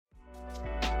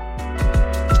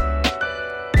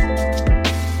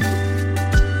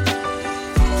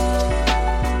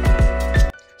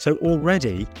So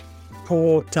already,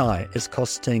 poor diet is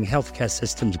costing healthcare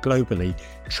systems globally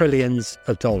trillions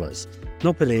of dollars.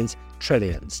 Not billions,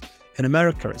 trillions. In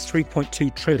America, it's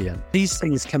 3.2 trillion. These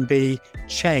things can be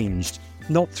changed,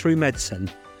 not through medicine,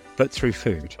 but through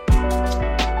food.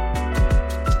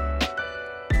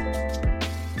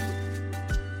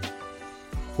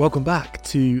 Welcome back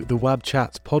to the Wab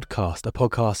Chat podcast, a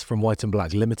podcast from White and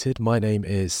Black Limited. My name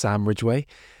is Sam Ridgway,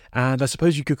 and I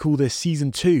suppose you could call this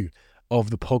season 2 of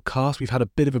the podcast. We've had a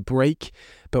bit of a break,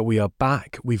 but we are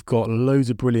back. We've got loads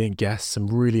of brilliant guests, some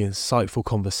really insightful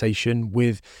conversation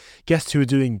with guests who are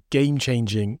doing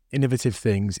game-changing, innovative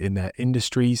things in their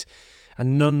industries,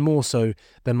 and none more so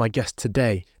than my guest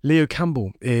today. Leo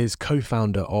Campbell is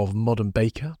co-founder of Modern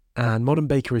Baker, and Modern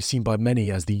Baker is seen by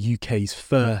many as the UK's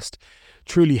first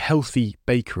truly healthy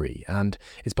bakery, and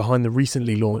it's behind the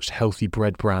recently launched healthy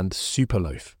bread brand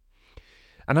Superloaf.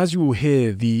 And as you will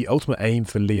hear, the ultimate aim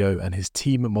for Leo and his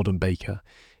team at Modern Baker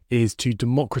is to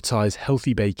democratise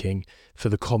healthy baking for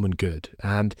the common good.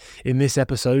 And in this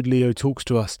episode, Leo talks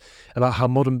to us about how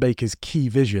Modern Baker's key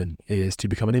vision is to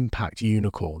become an impact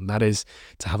unicorn. That is,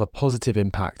 to have a positive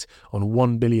impact on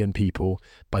 1 billion people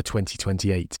by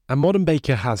 2028. And Modern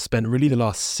Baker has spent really the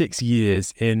last 6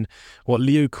 years in what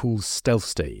Leo calls stealth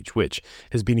stage, which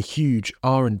has been a huge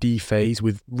R&D phase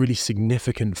with really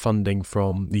significant funding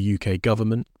from the UK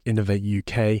government, Innovate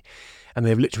UK, and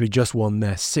they've literally just won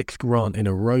their 6th grant in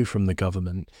a row from the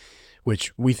government,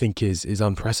 which we think is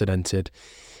unprecedented.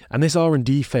 And this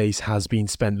R&D phase has been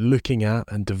spent looking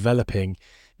at and developing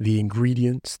the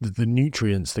ingredients, the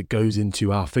nutrients that goes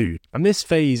into our food. And this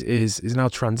phase is now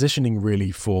transitioning really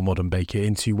for Modern Baker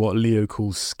into what Leo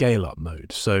calls scale-up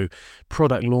mode. So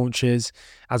product launches,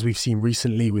 as we've seen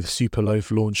recently with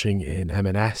Superloaf launching in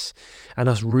M&S, and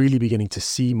us really beginning to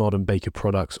see Modern Baker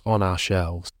products on our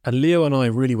shelves. And Leo and I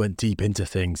really went deep into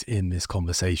things in this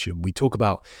conversation. We talk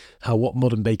about how what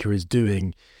Modern Baker is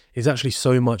doing is actually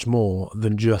so much more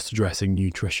than just addressing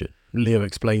nutrition. Leo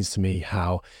explains to me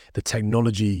how the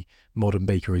technology Modern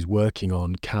Baker is working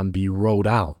on can be rolled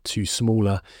out to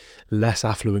smaller, less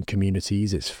affluent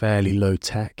communities. It's fairly low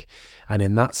tech, and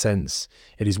in that sense,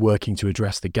 it is working to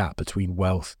address the gap between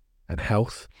wealth and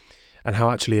health, and how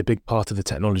actually a big part of the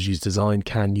technology's design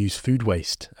can use food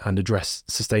waste and address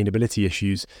sustainability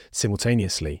issues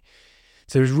simultaneously.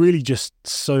 So there's really just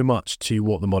so much to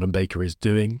what the Modern Baker is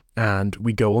doing, and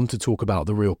we go on to talk about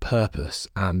the real purpose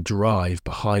and drive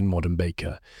behind Modern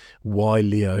Baker, why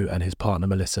Leo and his partner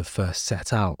Melissa first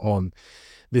set out on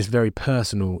this very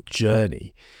personal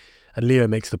journey. And Leo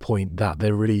makes the point that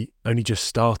they're really only just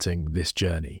starting this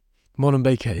journey. Modern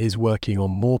Baker is working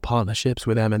on more partnerships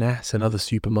with M&S and other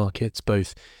supermarkets,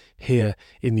 both here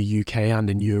in the UK and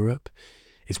in Europe.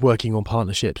 It's working on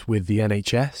partnerships with the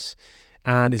NHS,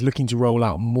 and is looking to roll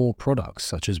out more products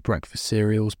such as breakfast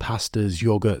cereals, pastas,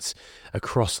 yogurts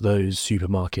across those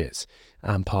supermarkets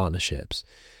and partnerships.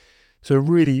 So a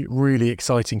really, really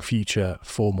exciting future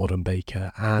for Modern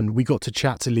Baker, and we got to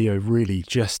chat to Leo really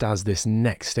just as this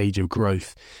next stage of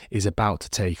growth is about to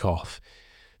take off.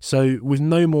 So with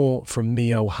no more from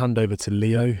me, I'll hand over to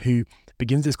Leo, who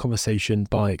begins this conversation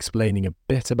by explaining a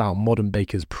bit about Modern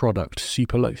Baker's product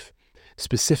Superloaf,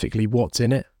 specifically what's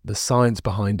in it, the science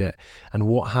behind it, and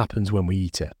what happens when we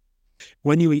eat it.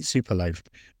 When you eat Superloaf,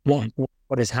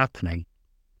 what is happening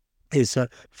is,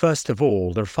 first of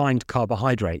all, the refined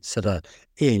carbohydrates that are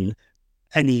in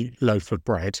any loaf of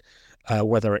bread,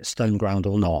 whether it's stone ground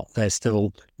or not, they're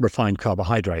still refined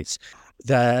carbohydrates.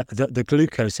 The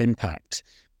glucose impact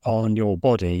on your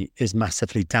body is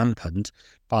massively dampened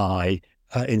by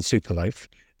in Superloaf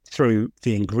through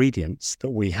the ingredients that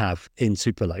we have in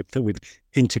Superloaf that we've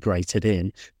integrated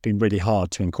in. Been really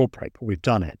hard to incorporate, but we've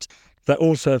done it. That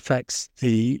also affects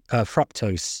the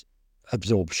fructose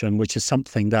absorption, which is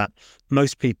something that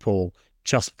most people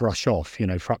just brush off.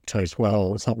 Fructose,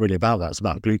 well, it's not really about that. It's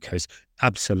about glucose.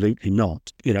 Absolutely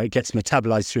not. It gets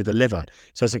metabolized through the liver.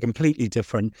 So it's a completely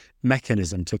different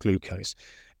mechanism to glucose.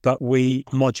 But we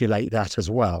modulate that as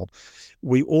well.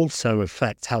 We also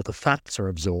affect how the fats are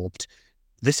absorbed.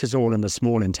 This is all in the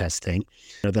small intestine,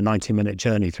 the 90-minute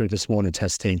journey through the small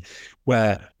intestine,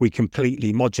 where we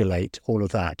completely modulate all of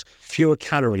that. Fewer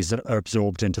calories that are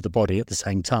absorbed into the body at the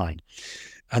same time.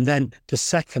 And then the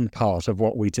second part of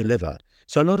what we deliver.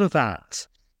 So a lot of that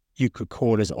you could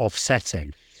call as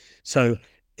offsetting. So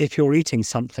if you're eating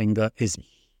something that is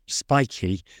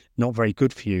spiky, not very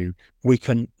good for you, we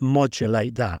can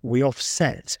modulate that. We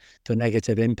offset the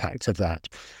negative impact of that.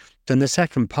 Then the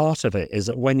second part of it is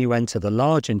that when you enter the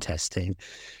large intestine,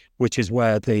 which is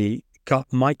where the gut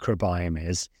microbiome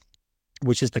is,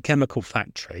 which is the chemical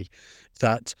factory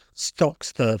that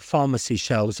stocks the pharmacy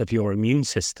shelves of your immune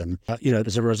system,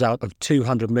 as a result of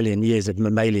 200 million years of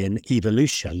mammalian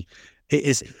evolution. It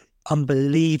is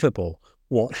unbelievable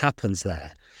what happens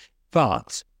there.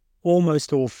 But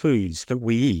almost all foods that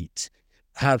we eat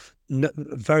have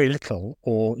very little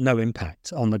or no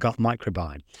impact on the gut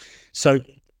microbiome. So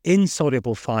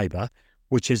insoluble fiber,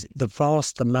 which is the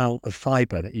vast amount of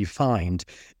fiber that you find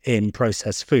in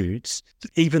processed foods,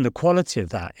 even the quality of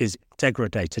that is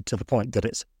degraded to the point that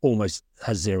it's almost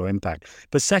has zero impact.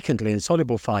 But secondly,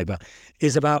 insoluble fiber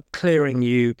is about clearing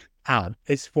you out.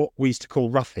 It's what we used to call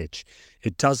roughage.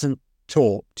 It doesn't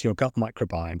talk to your gut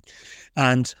microbiome.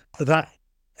 And that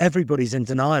everybody's in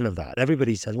denial of that.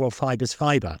 Everybody says, well, fiber's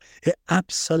fiber. It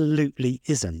absolutely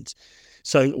isn't.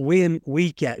 So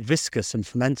we get viscous and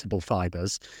fermentable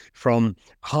fibers from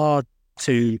hard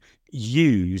to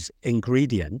use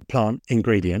plant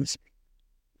ingredients,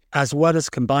 as well as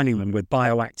combining them with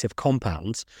bioactive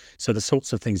compounds. So the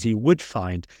sorts of things you would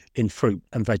find in fruit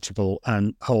and vegetable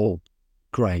and whole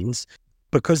grains,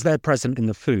 because they're present in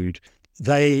the food,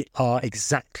 they are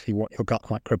exactly what your gut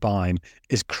microbiome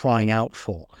is crying out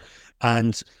for.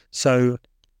 And so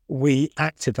we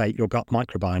activate your gut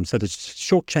microbiome. So the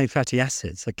short chain fatty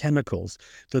acids, the chemicals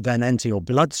that then enter your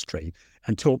bloodstream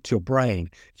and talk to your brain,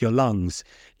 your lungs,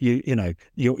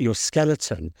 your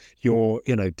skeleton,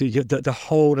 the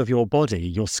whole of your body,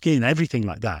 your skin, everything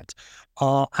like that,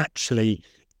 are actually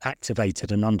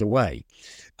activated and underway.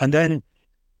 And then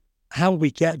how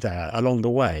we get there along the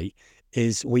way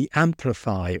is we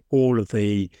amplify all of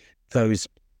those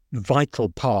vital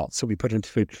parts that we put into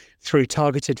food through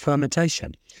targeted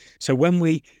fermentation. So when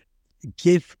we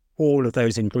give all of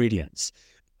those ingredients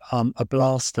a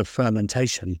blast of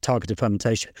fermentation, targeted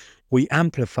fermentation, we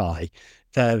amplify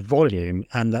their volume,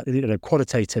 and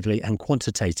qualitatively and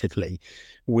quantitatively,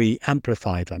 we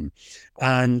amplify them.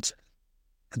 And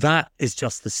that is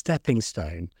just the stepping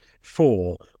stone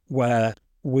for where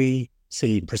we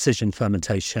see precision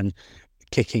fermentation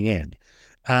kicking in.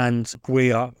 And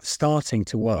we are starting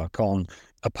to work on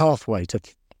a pathway to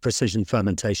precision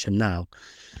fermentation now.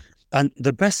 And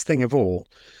the best thing of all,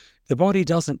 the body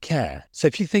doesn't care. So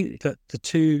if you think that the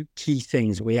two key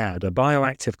things we add are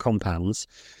bioactive compounds,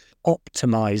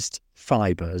 optimized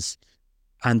fibers,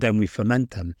 and then we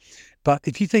ferment them. But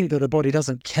if you think that the body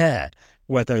doesn't care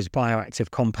where those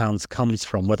bioactive compounds comes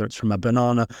from, whether it's from a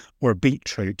banana or a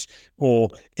beetroot, or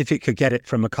if it could get it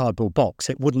from a cardboard box,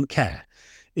 it wouldn't care.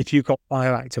 If you've got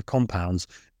bioactive compounds,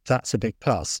 that's a big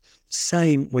plus.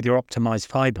 Same with your optimized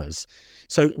fibers.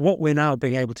 So what we're now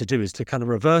being able to do is to kind of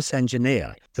reverse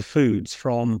engineer the foods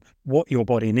from what your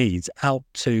body needs out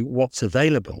to what's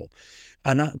available.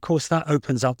 And that, of course, that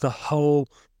opens up the whole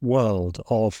world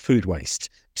of food waste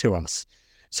to us.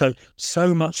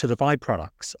 So much of the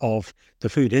byproducts of the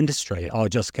food industry are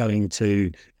just going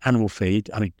to animal feed.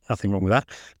 I mean, nothing wrong with that,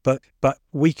 but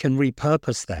we can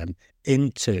repurpose them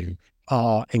into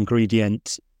our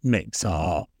ingredient mix,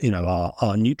 our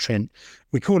nutrient.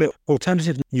 We call it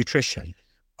alternative nutrition.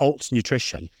 Alt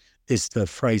nutrition is the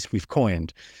phrase we've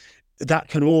coined. That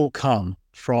can all come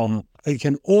from,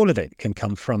 all of it can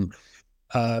come from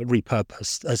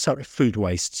repurposed, food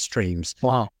waste streams.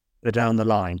 Wow. Down the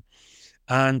line.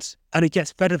 And it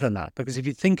gets better than that, because if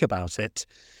you think about it,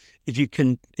 if you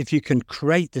can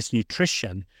create this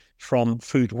nutrition from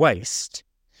food waste,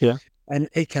 yeah, and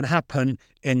it can happen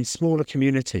in smaller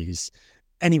communities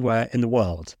anywhere in the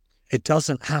world. It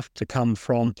doesn't have to come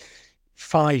from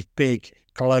 5 big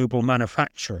global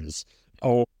manufacturers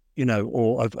or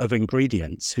of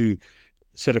ingredients who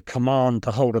sort of command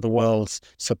the whole of the world's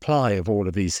supply of all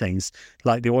of these things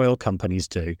like the oil companies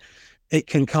do. It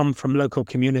can come from local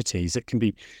communities.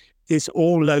 It's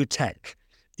all low tech.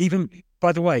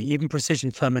 By the way, even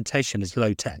precision fermentation is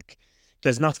low tech.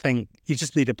 There's nothing, you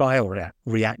just need a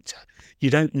bioreactor. You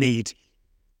don't need,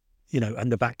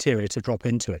 and the bacteria to drop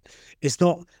into it.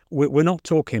 We're not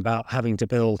talking about having to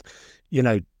build,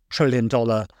 $1 trillion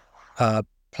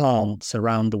plants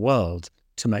around the world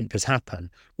to make this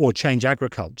happen or change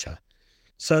agriculture.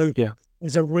 So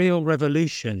there's a real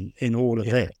revolution in all of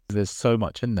it. There's so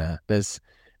much in there. There's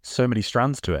so many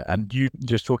strands to it. And you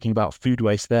just talking about food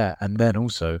waste there, and then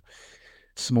also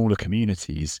smaller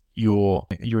communities, you're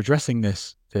addressing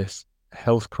this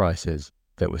health crisis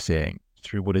that we're seeing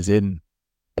through what is in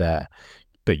there,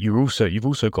 but you've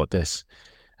also got this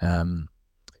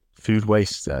food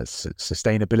waste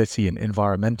sustainability and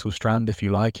environmental strand, if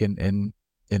you like, in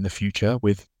the future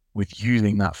with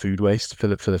using that food waste for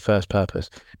the first purpose.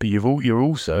 But you're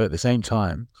also at the same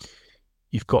time,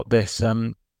 you've got this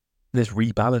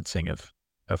rebalancing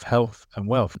of health and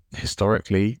wealth.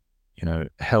 Historically,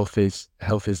 health is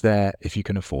there if you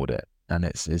can afford it, and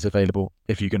it's available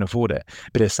if you can afford it.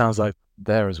 But it sounds like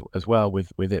there as well,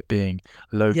 with it being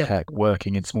low Yeah, tech,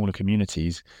 working in smaller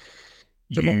communities,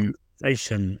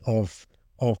 democratization of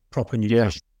proper yeah,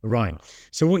 nutrition. Right.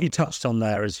 So what you touched on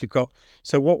there is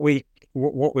what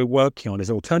we're working on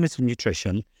is alternative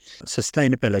nutrition,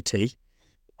 sustainability,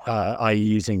 i.e.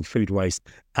 using food waste,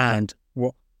 and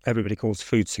what everybody calls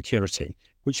food security,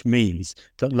 which means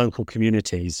that local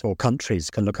communities or countries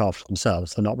can look after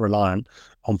themselves. They're not reliant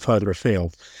on further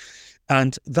afield.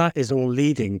 And that is all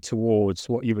leading towards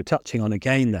what you were touching on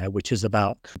again there, which is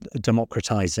about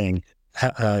democratizing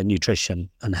nutrition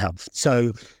and health.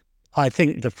 So I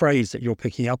think the phrase that you're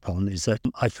picking up on is that,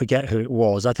 I forget who it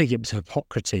was. I think it was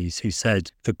Hippocrates who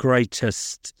said, the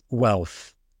greatest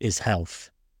wealth is health.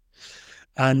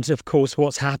 And of course,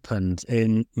 what's happened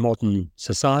in modern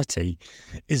society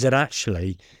is that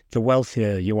actually the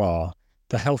wealthier you are,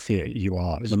 the healthier you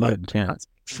are at the moment. yeah. That's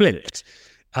flipped.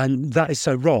 And that is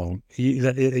so wrong.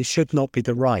 It should not be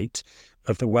the right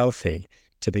of the wealthy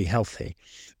to be healthy.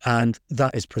 And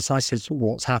that is precisely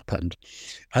what's happened.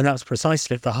 And that's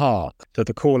precisely at the heart that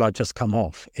the call I've just come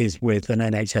off is with an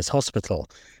NHS hospital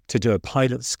to do a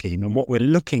pilot scheme. And what we're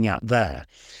looking at there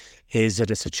is that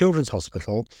it's a children's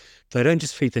hospital. They don't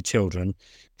just feed the children.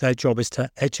 Their job is to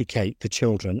educate the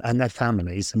children and their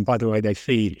families. And by the way, they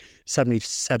feed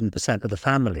 77% of the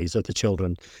families of the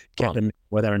children, get them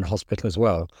where they're in hospital as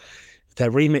well.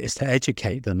 Their remit is to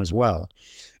educate them as well.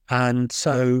 And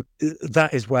so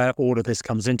that is where all of this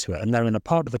comes into it. And they're in a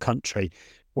part of the country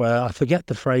where, I forget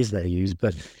the phrase they used,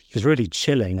 but it was really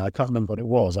chilling. I can't remember what it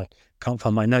was. I can't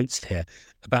find my notes here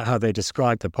about how they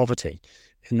described the poverty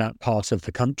in that part of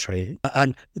the country.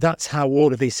 And that's how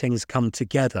all of these things come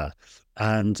together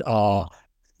and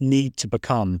need to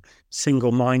become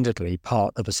single-mindedly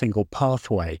part of a single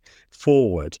pathway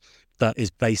forward that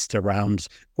is based around,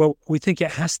 well, we think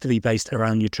it has to be based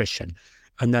around nutrition.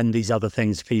 And then these other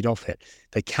things feed off it.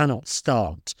 They cannot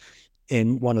start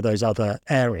in one of those other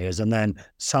areas and then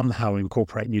somehow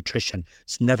incorporate nutrition.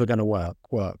 It's never going to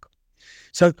work.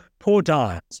 So poor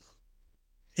diet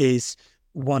is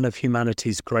one of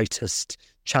humanity's greatest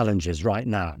challenges right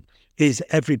now, is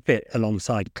every bit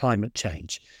alongside climate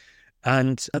change.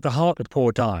 And at the heart of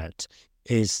poor diet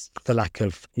is the lack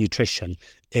of nutrition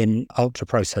in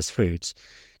ultra-processed foods.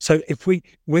 So if we're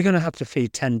going to have to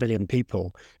feed 10 billion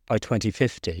people by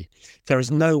 2050, there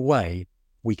is no way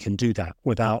we can do that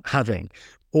without having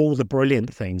all the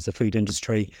brilliant things the food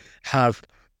industry have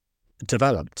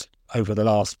developed over the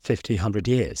last 50, 100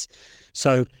 years.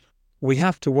 So we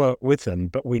have to work with them,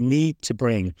 but we need to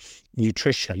bring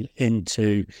nutrition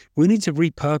we need to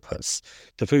repurpose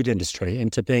the food industry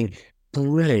into being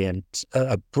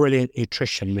a brilliant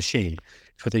nutrition machine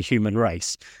for the human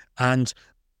race. And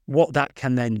what that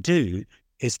can then do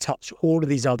is touch all of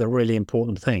these other really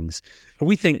important things. And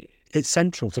we think it's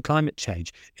central to climate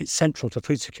change. It's central to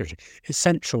food security. It's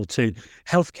central to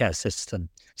healthcare system.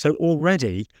 So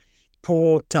already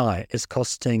poor diet is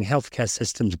costing healthcare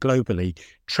systems globally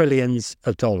trillions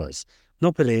of dollars,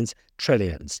 not billions,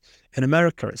 trillions. In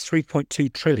America, it's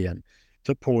 3.2 trillion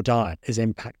that poor diet is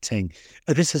impacting.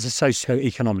 This is a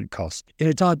socio-economic cost.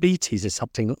 Diabetes is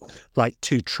something like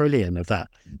 2 trillion of that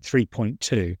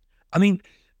 3.2. I mean,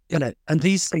 and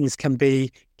these things can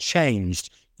be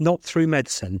changed, not through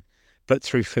medicine, but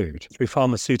through food, through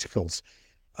pharmaceuticals.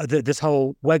 This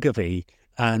whole Wegovy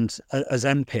and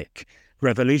Ozempic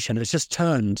revolution has just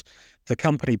turned the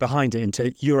company behind it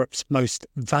into Europe's most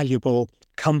valuable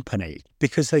company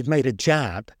because they've made a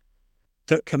jab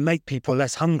that can make people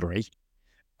less hungry,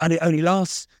 and it only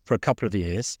lasts for a couple of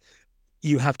years.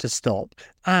 You have to stop,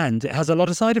 and it has a lot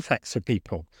of side effects for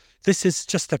people. This is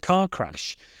just a car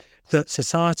crash that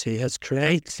society has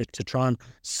created to try and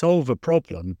solve a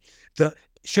problem that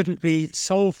shouldn't be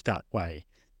solved that way.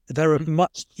 There are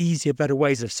much easier, better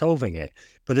ways of solving it,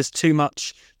 but there's too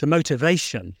much, the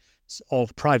motivation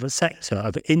of private sector,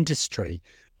 of industry,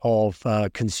 of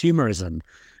consumerism,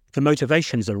 the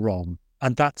motivations are wrong.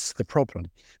 And that's the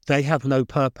problem. They have no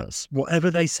purpose.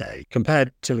 Whatever they say,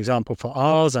 compared to example for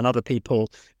ours and other people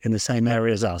in the same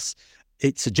area as us,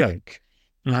 it's a joke.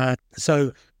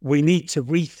 So we need to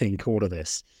rethink all of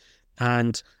this.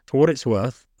 And for what it's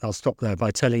worth, I'll stop there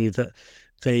by telling you that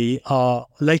our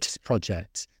latest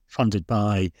project, funded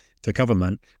by the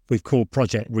government, we've called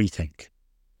Project Rethink.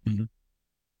 Mm-hmm.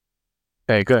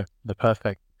 There you go. The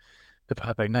perfect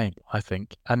name, I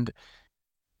think. And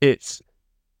it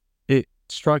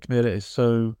strikes me that it is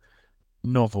so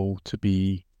novel to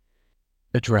be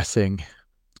addressing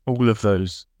all of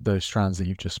those strands that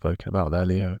you've just spoken about there,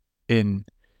 Leo, in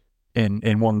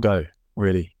one go,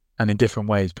 really. and in different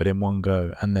ways, but in one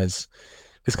go. And there's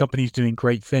companies doing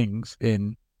great things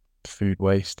in food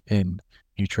waste, in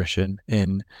nutrition,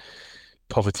 in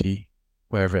poverty,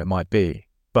 wherever it might be.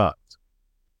 But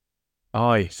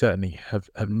I certainly have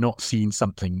not seen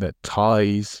something that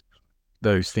ties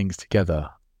those things together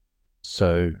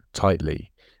so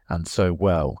tightly and so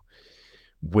well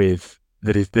with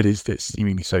that's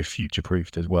seemingly so future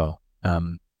proofed as well.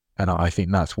 And I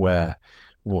think that's where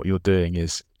what you're doing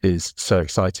is so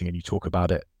exciting. And you talk about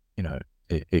it,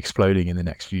 exploding in the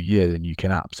next few years, and you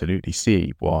can absolutely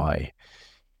see why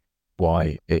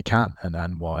it can,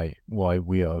 and why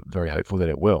we are very hopeful that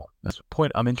it will. That's a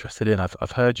point I'm interested in.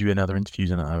 I've heard you in other interviews,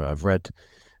 and I've read,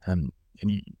 and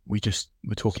we just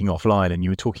were talking offline, and you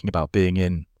were talking about being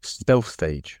in stealth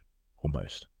stage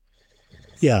almost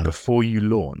Yeah. before you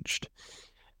launched,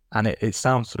 and it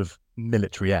sounds sort of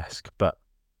military-esque, but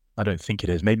I don't think it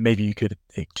is. Maybe you could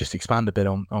just expand a bit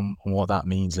on what that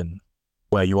means and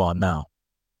where you are now.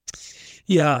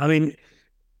 Yeah, I mean,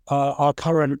 our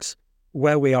current,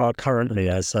 where we are currently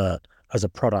as a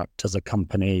product, as a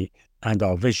company, and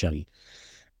our vision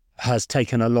has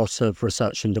taken a lot of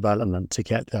research and development to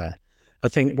get there. I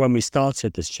think when we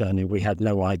started this journey, we had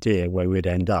no idea where we'd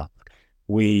end up.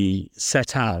 We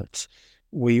set out,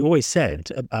 we always said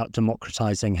about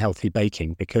democratising healthy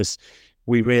baking, because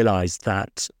we realised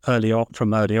that early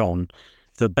on,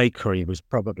 the bakery was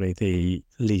probably the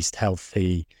least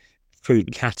healthy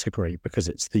food category, because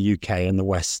it's the UK and the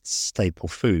West's staple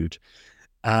food.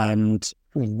 And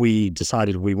we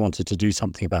decided we wanted to do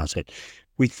something about it.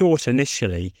 We thought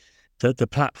initially that the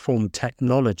platform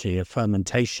technology of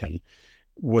fermentation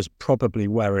was probably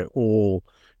where it all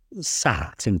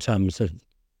sat in terms of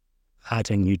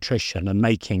adding nutrition and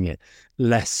making it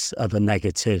less of a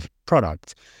negative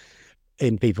product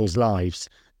in people's lives.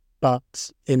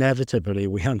 But inevitably,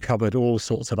 we uncovered all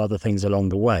sorts of other things along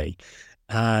the way.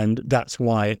 And that's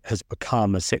why it has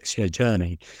become a 6-year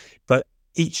journey. But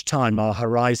each time our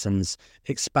horizons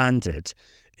expanded,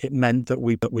 it meant that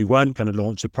we weren't going to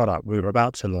launch a product we were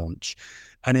about to launch.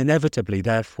 And inevitably,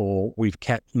 therefore, we've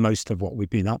kept most of what we've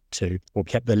been up to, or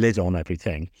kept the lid on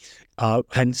everything.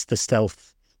 Hence the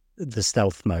stealth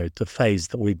mode, the phase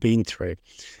that we've been through,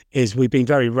 is we've been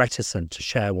very reticent to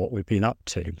share what we've been up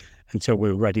to until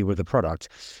we're ready with the product.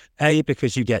 A,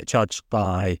 because you get judged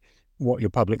by what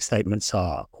your public statements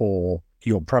are or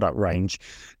your product range,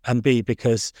 and B,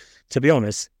 because, to be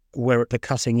honest, we're at the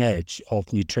cutting edge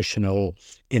of nutritional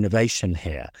innovation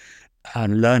here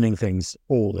and learning things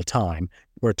all the time.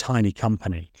 We're a tiny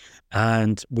company,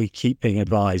 and we keep being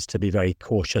advised to be very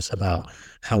cautious about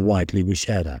how widely we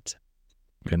share that.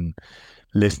 You can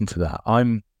listen to that.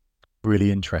 I'm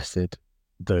really interested,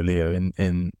 though, Leo,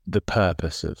 in the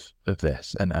purpose of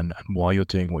this and why you're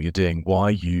doing what you're doing,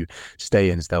 why you stay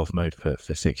in stealth mode for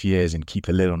 6 years and keep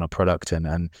a lid on a product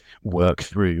and work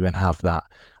through and have that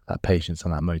patience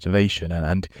and that motivation.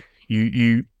 And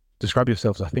you describe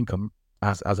yourselves, I think,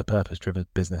 as a purpose-driven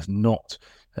business, not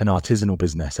an artisanal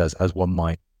business as one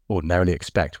might ordinarily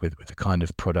expect with the kind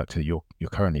of product that you're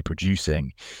currently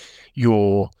producing.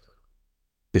 You're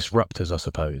disruptors, I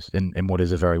suppose, in what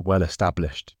is a very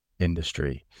well-established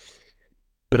industry.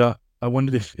 But I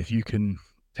wondered if you can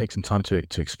take some time to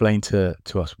explain to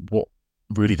us what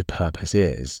really the purpose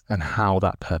is and how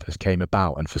that purpose came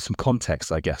about. And for some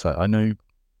context, I guess, I know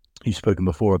you've spoken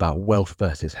before about wealth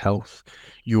versus health,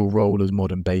 your role as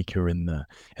modern baker in the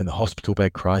hospital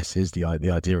bed crisis, the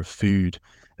idea of food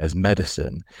as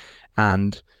medicine.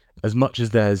 And as much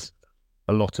as there's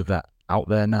a lot of that out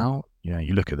there now,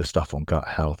 you look at the stuff on gut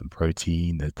health and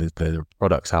protein, there are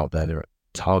products out there that are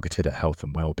targeted at health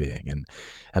and well-being,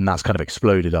 and that's kind of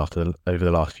exploded over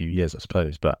the last few years, I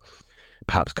suppose. But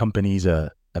perhaps companies are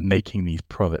making these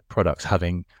products,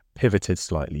 having pivoted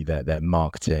slightly their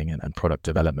marketing and product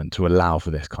development to allow for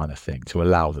this kind of thing, to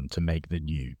allow them to make the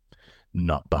new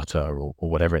nut butter or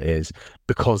whatever it is,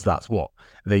 because that's what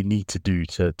they need to do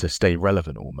to stay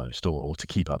relevant almost, or to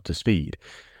keep up to speed.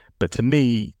 But to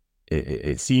me,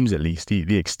 it seems, at least,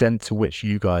 the extent to which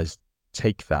you guys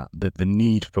take that, the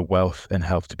need for wealth and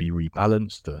health to be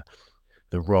rebalanced,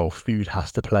 the role food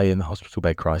has to play in the hospital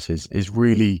bed crisis, is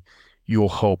really your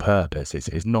whole purpose.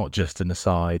 It's not just an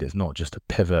aside, it's not just a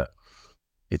pivot,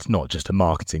 it's not just a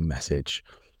marketing message.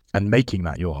 And making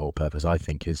that your whole purpose, I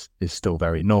think, is still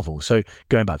very novel. So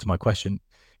going back to my question,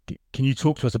 can you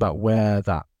talk to us about where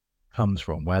that comes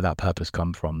from, where that purpose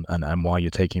comes from, and why you're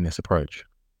taking this approach?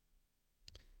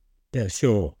 Yeah,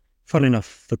 sure. Fun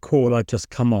enough, the call I'd just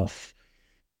come off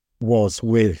was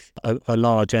with a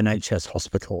large NHS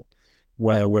hospital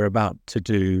where we're about to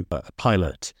do a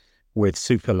pilot with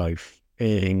Superloaf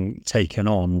being taken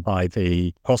on by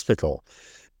the hospital.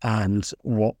 And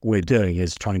what we're doing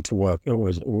is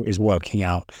working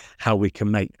out how we can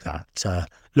make that,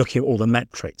 looking at all the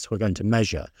metrics we're going to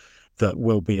measure that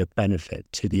will be of benefit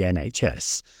to the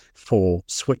NHS for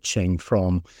switching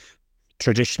from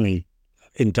traditionally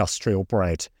industrial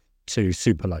bread to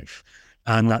Superloaf.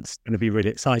 And that's going to be really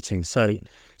exciting. So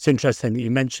it's interesting that you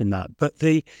mentioned that. But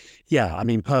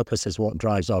purpose is what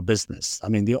drives our business. I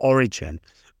mean, the origin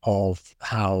of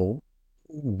how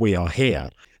we are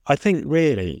here, I think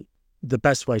really the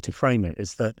best way to frame it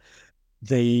is that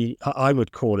I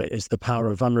would call it is the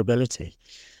power of vulnerability.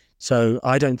 So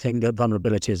I don't think that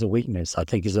vulnerability is a weakness. I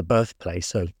think it's a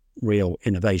birthplace of real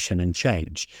innovation and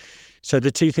change. So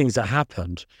the two things that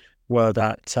happened were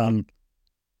that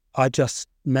I just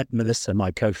met Melissa, my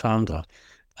co-founder,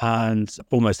 and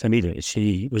almost immediately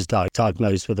she was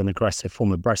diagnosed with an aggressive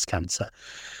form of breast cancer.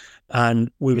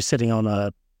 And we were sitting on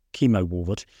a chemo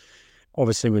ward,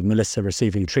 obviously with Melissa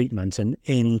receiving treatment, and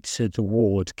into the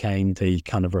ward came the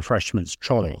kind of refreshments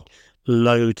trolley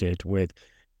loaded with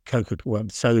Coca-Cola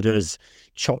sodas,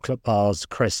 chocolate bars,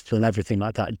 crisps, and everything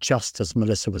like that, just as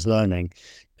Melissa was learning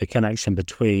the connection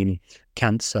between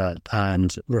cancer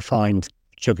and refined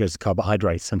sugars,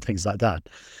 carbohydrates, and things like that.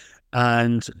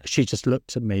 And she just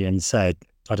looked at me and said,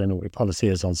 I don't know what your policy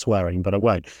is on swearing, but I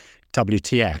won't,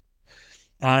 WTF.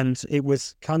 And it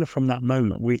was kind of from that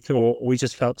moment, we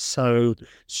just felt so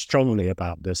strongly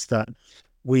about this that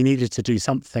we needed to do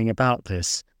something about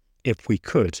this if we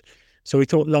could. So we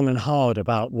thought long and hard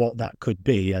about what that could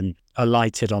be and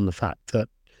alighted on the fact that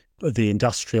the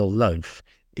industrial loaf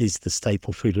is the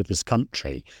staple food of this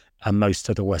country and most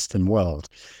of the Western world.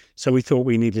 So we thought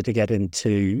we needed to get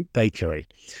into bakery.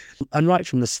 And right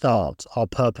from the start, our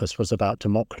purpose was about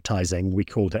democratising. We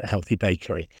called it Healthy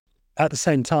Bakery. At the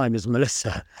same time as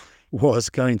Melissa was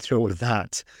going through all of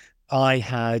that, I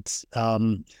had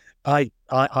I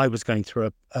was going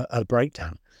through a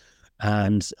breakdown,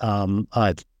 and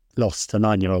I'd lost a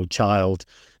 9-year-old child.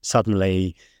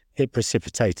 Suddenly, it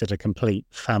precipitated a complete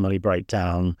family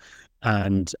breakdown,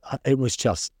 and it was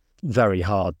just very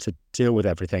hard to deal with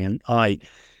everything. And I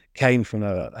came from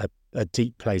a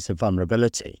deep place of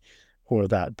vulnerability, all of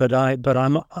that. But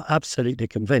I'm absolutely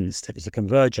convinced it was a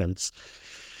convergence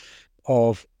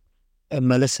of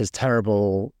Melissa's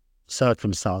terrible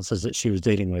circumstances that she was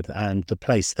dealing with and the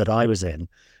place that I was in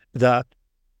that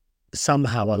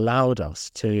somehow allowed us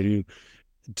to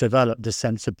develop this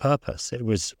sense of purpose. It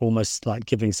was almost like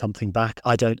giving something back.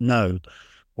 I don't know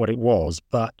what it was,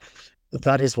 but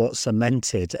that is what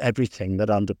cemented everything that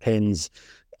underpins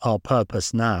our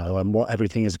purpose now and what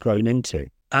everything has grown into.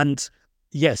 And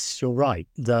yes, you're right.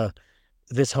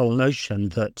 This whole notion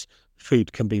that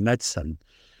food can be medicine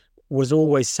was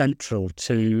always central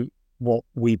to what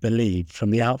we believed from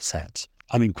the outset.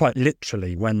 I mean, quite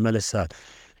literally, when Melissa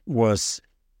was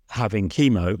having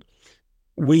chemo,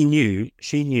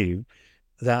 she knew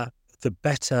that the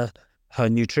better her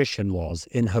nutrition was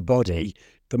in her body,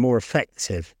 the more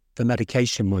effective the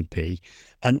medication would be,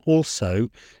 and also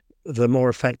the more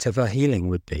effective her healing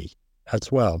would be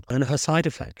as well, and her side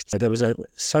effects. There was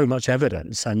so much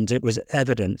evidence, and it was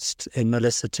evidenced in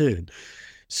Melissa too.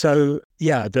 So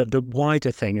yeah, the wider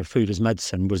thing of food as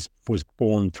medicine was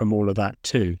born from all of that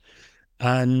too.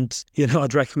 And,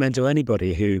 I'd recommend to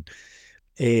anybody who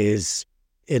is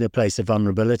in a place of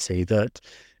vulnerability that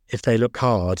if they look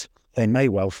hard, they may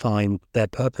well find their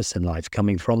purpose in life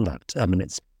coming from that. I mean,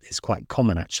 it's quite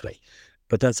common actually,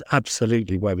 but that's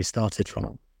absolutely where we started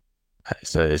from.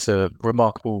 It's a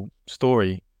remarkable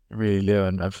story, really, Leo,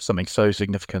 and of something so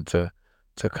significant to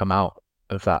come out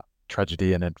of that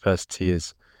tragedy and adversity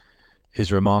is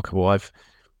remarkable.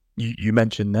 You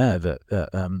mentioned there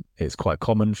that it's quite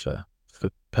common for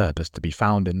purpose to be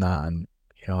found in that, and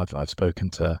I've spoken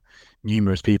to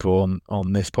numerous people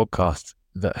on this podcast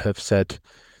that have said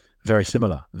very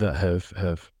similar, that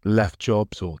have left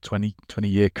jobs or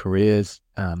 20-year careers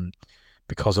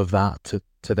because of that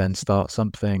to then start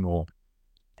something, or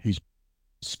whose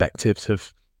perspectives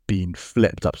have been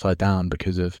flipped upside down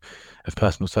because of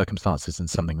personal circumstances and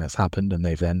something that's happened, and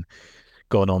they've then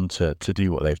gone on to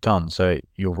do what they've done. So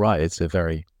you're right, it's a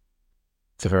very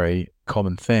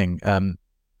common thing. And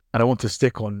I want to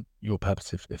stick on your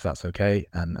purpose if that's okay.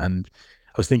 And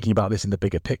I was thinking about this in the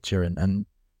bigger picture, and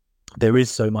there is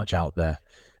so much out there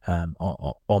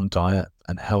on diet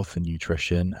and health and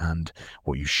nutrition, and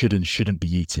what you should and shouldn't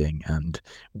be eating, and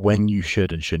when you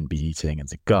should and shouldn't be eating, and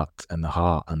the gut and the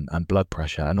heart and blood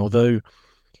pressure. And although,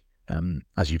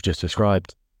 as you've just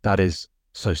described, that is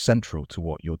so central to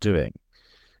what you're doing,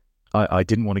 I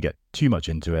didn't want to get too much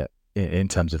into it in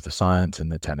terms of the science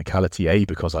and the technicality,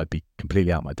 because I'd be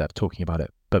completely out of my depth talking about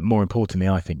it. But more importantly,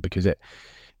 I think because it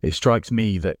strikes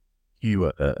me that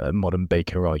you, a modern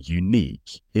baker, are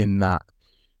unique in that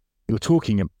you're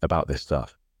talking about this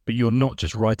stuff, but you're not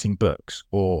just writing books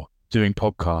or doing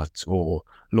podcasts or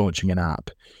launching an app.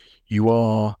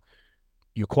 You're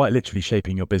quite literally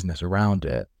shaping your business around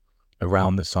it,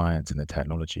 around the science and the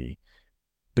technology,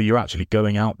 but you're actually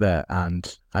going out there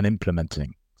and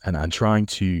implementing and trying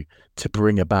to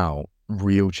bring about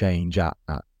real change at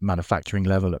manufacturing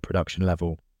level, at production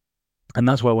level. And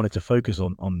that's why I wanted to focus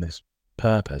on this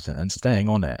purpose and staying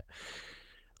on it.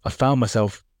 I found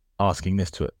myself asking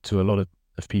this to a lot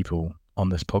of people on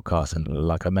this podcast, and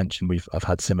like I mentioned, I've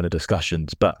had similar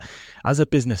discussions. But as a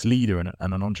business leader and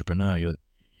an entrepreneur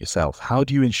yourself, how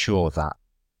do you ensure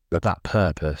that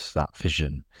purpose, that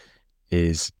vision,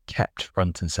 is kept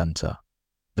front and center,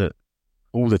 that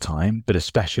all the time, but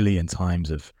especially in times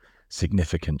of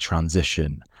significant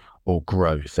transition or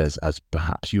growth, as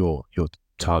perhaps you're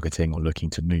targeting or looking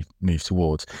to move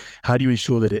towards? How do you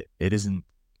ensure that it isn't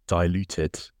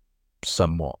diluted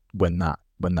somewhat when that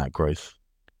growth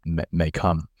may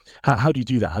come? How do you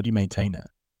do that? How do you maintain it?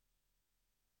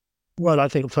 Well, I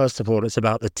think first of all, it's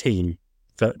about the team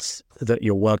that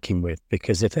you're working with,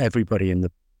 because if everybody in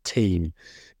the team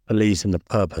believes in the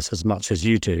purpose as much as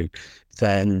you do,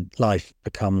 then life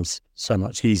becomes so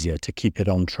much easier to keep it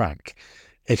on track.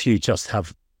 If you just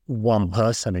have one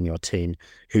person in your team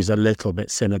who's a little bit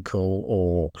cynical,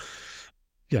 or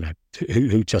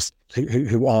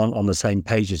who aren't on the same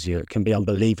page as you, it can be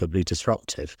unbelievably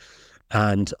disruptive.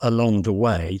 And along the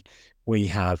way, we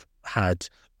have had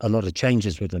a lot of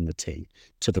changes within the team,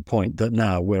 to the point that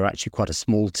now we're actually quite a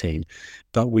small team,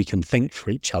 but we can think for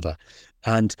each other.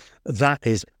 And that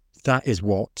is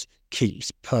what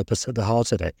keeps purpose at the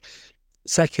heart of it.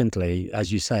 Secondly,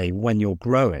 as you say, when you're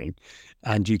growing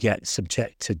and you get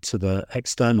subjected to the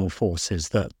external forces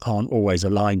that aren't always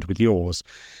aligned with yours,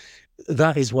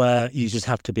 that is where you just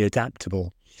have to be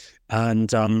adaptable. And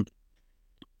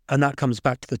that comes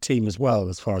back to the team as well,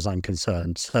 as far as I'm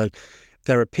concerned. So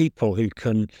there are people who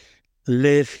can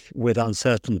live with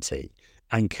uncertainty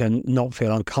and can not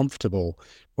feel uncomfortable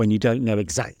when you don't know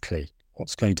exactly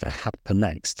what's going to happen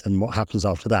next and what happens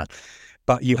after that.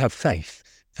 But you have faith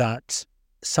that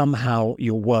somehow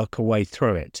you'll work a way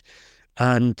through it.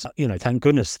 And, thank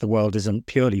goodness the world isn't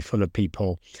purely full of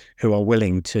people who are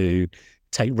willing to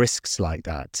take risks like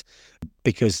that,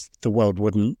 because the world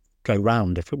wouldn't go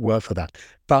round if it were for that.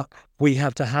 But we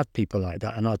have to have people like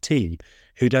that in our team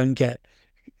who don't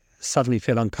suddenly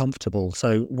feel uncomfortable.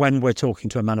 So when we're talking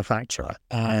to a manufacturer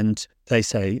and they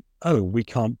say, oh, we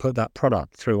can't put that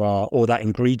product through or that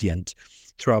ingredient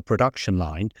through our production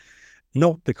line,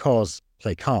 not because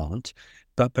they can't,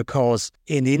 but because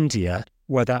in India,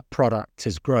 where that product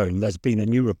is grown, there's been a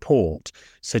new report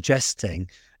suggesting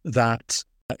that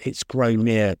it's grown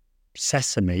near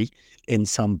sesame in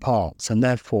some parts, and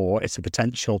therefore it's a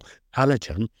potential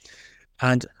allergen.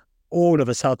 And all of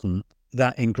a sudden,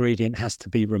 that ingredient has to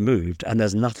be removed, and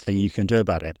there's nothing you can do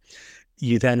about it.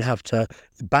 You then have to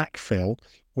backfill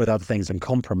with other things and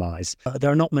compromise.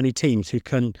 There are not many teams who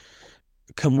can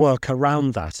work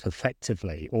around that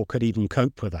effectively, or could even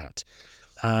cope with that.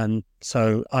 And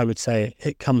so I would say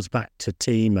it comes back to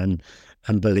team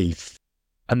and belief.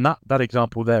 And that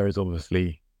example there is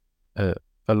obviously a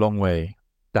long way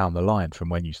down the line from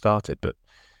when you started, but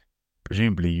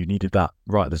presumably you needed that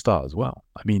right at the start as well.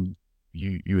 I mean,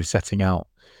 you were setting out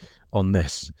on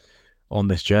this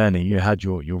journey. You had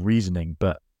your reasoning,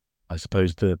 but I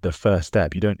suppose the first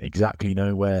step, you don't exactly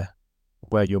know where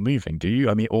you're moving, do you?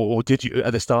 I mean, or did you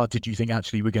at the start? Did you think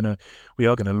actually we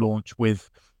are gonna launch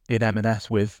in M&S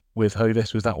with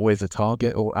Hovis? Was that always a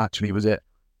target, or actually was it,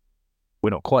 we're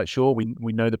not quite sure?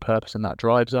 We know the purpose and that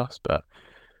drives us, but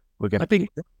we're gonna. I think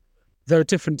there are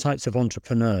different types of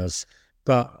entrepreneurs,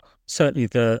 but certainly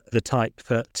the type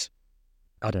that,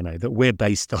 I don't know, that we're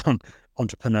based on,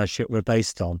 entrepreneurship we're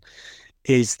based on,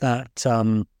 is that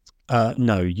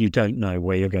no, you don't know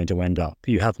where you're going to end up.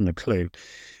 You haven't a clue.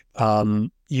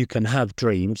 You can have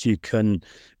dreams, you can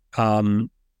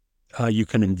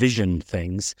envision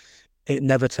things. It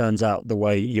never turns out the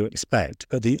way you expect,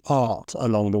 but the art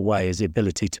along the way is the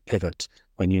ability to pivot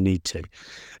when you need to.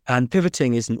 And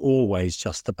pivoting isn't always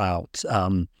just about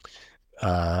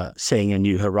seeing a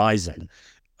new horizon.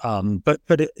 But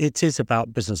it is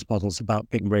about business models, about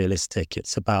being realistic.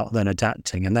 It's about then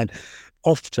adapting. And then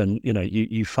often,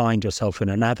 you find yourself in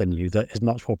an avenue that is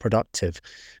much more productive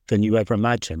than you ever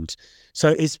imagined.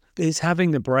 So it's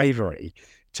having the bravery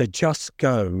to just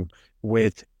go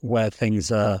with where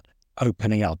things are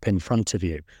opening up in front of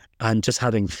you and just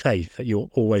having faith that you'll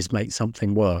always make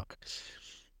something work.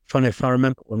 Funny if I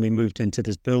remember when we moved into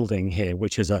this building here,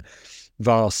 which is a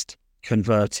vast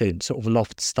converted sort of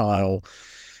loft style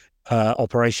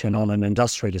operation on an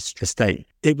industrial estate,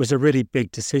 it was a really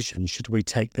big decision. Should we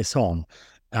take this on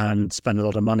and spend a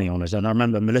lot of money on it? And I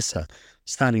remember Melissa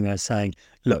standing there saying,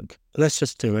 look, let's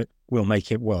just do it. We'll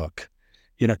make it work.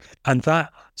 And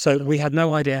so we had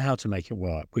no idea how to make it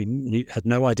work. We had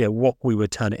no idea what we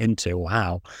would turn it into or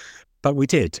how, but we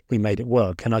did. We made it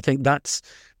work. And I think that's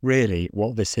really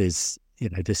what this is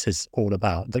all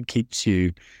about, that keeps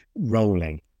you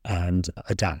rolling and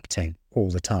adapting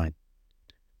all the time.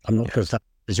 I'm not sure if that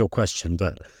is your question,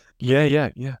 but... Yeah.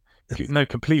 No,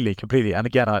 completely. And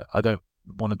again, I don't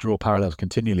want to draw parallels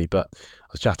continually, but I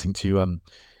was chatting to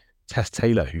Tess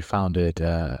Taylor, who founded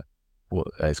what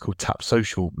it's called Tap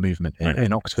Social movement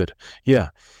in Oxford. Yeah.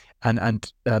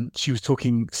 And she was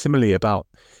talking similarly about,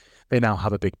 they now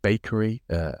have a big bakery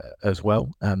as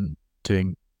well,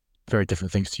 doing very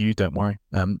different things to you, don't worry.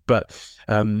 But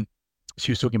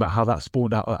she was talking about how that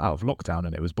spawned out of lockdown,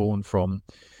 and it was born from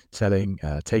selling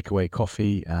takeaway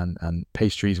coffee and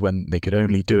pastries when they could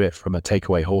only do it from a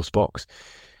takeaway horse box,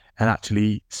 and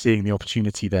actually seeing the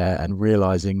opportunity there and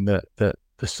realizing that the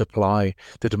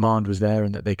demand was there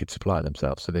and that they could supply it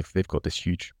themselves. So they've got this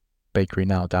huge bakery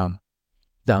now down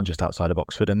just outside of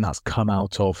Oxford, and that's come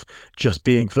out of just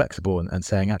being flexible and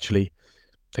saying, actually,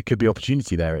 there could be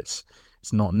opportunity there. It's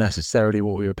not necessarily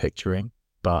what we were picturing,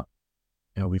 but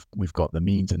we've got the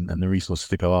means and the resources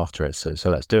to go after it. So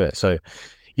let's do it. So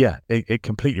yeah, it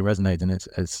completely resonates, and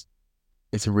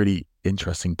it's a really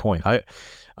interesting point. I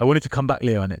wanted to come back,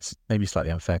 Leo, and it's maybe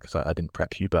slightly unfair because I didn't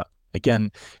prep you, but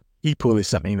again, people is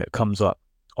something that comes up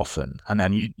often, and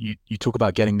then you talk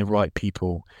about getting the right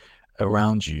people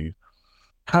around you.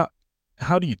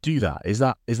 How do you do that? Is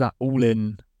that all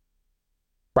in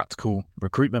practical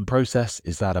recruitment process?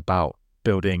 Is that about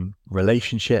building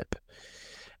relationship?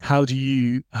 How do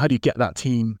you get that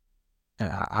team?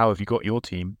 How have you got your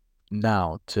team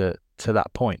now to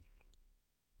that point?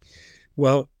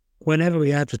 Well, whenever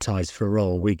we advertise for a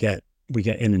role, we get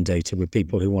inundated with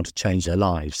people who want to change their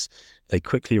lives. They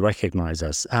quickly recognize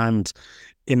us. And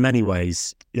in many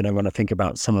ways, when I think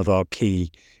about some of our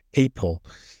key people,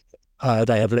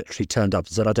 they have literally turned up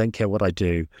and said, I don't care what I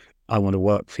do. I want to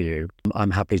work for you.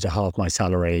 I'm happy to halve my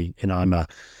salary. I'm a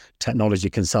technology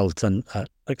consultant at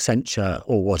Accenture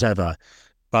or whatever,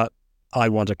 but I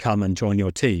want to come and join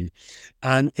your team.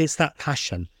 And it's that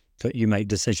passion that you make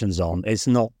decisions on. It's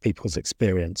not people's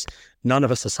experience. None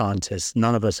of us are scientists.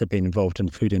 None of us have been involved in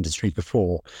the food industry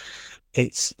before.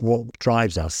 It's what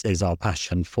drives us is our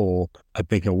passion for a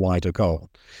bigger, wider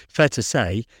goal. Fair to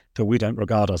say that we don't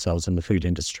regard ourselves in the food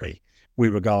industry. We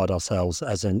regard ourselves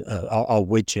as our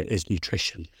widget is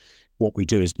nutrition. What we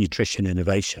do is nutrition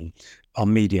innovation. Our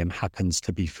medium happens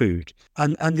to be food.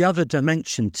 And the other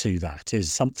dimension to that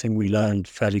is something we learned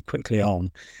fairly quickly on,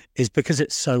 is because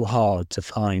it's so hard to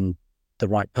find the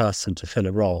right person to fill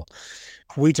a role.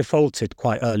 We defaulted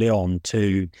quite early on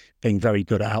to being very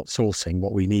good at outsourcing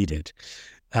what we needed.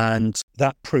 And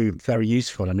that proved very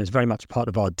useful, and it's very much part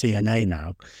of our DNA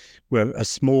now. We're a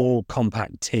small,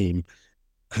 compact team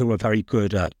who are very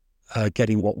good at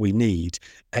getting what we need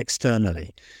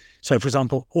externally. So, for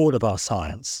example, all of our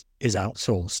science is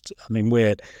outsourced. I mean,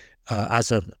 we're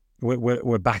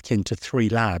back into 3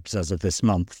 labs as of this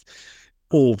month,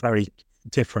 all very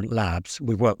different labs.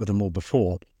 We've worked with them all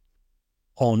before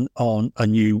on a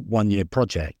new 1-year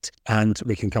project, and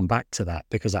we can come back to that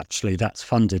because actually that's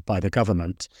funded by the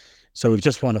government. So we've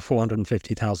just won a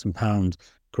 £450,000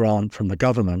 grant from the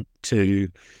government to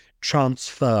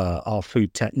transfer our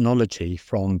food technology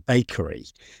from bakery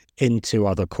into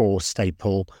other core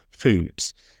staple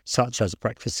foods, such as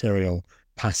breakfast cereal,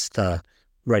 pasta,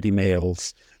 ready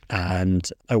meals, and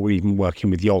we're even working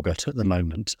with yogurt at the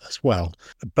moment as well.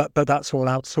 But that's all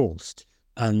outsourced,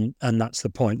 and that's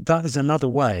the point. That is another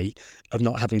way of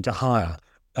not having to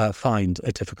find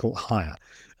a difficult hire,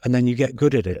 and then you get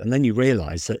good at it, and then you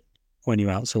realise that when you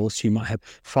outsource, you might have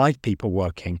 5 people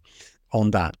working on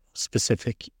that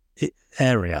specific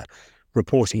area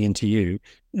reporting into you.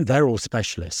 They're all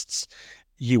specialists.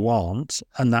 You aren't,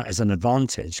 and that is an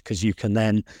advantage because you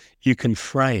can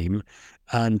frame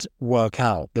and work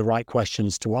out the right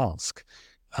questions to ask.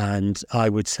 And I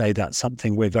would say that's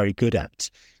something we're very good at.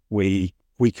 We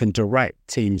can direct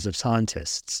teams of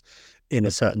scientists in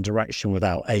a certain direction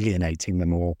without alienating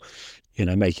them or,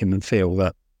 making them feel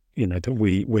that, that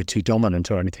we're too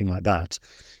dominant or anything like that.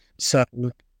 So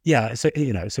yeah,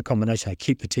 it's a combination. I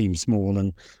keep the team small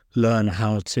and learn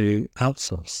how to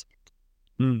outsource.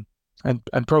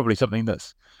 And probably something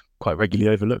that's quite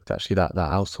regularly overlooked, actually, that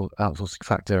outsourcing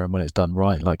factor. And when it's done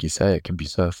right, like you say, it can be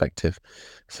so effective.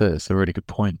 So it's a really good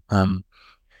point. I'm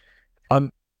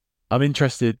I'm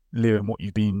interested, Leo, in what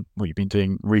you've been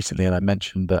doing recently. And I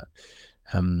mentioned that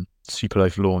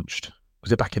Superloaf launched,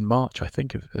 was it back in March, I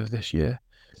think, of this year?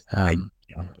 Right. Um,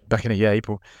 Yeah. back in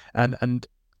April. And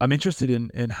I'm interested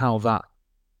in how that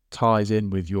ties in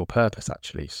with your purpose,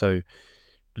 actually. So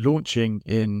launching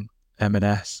in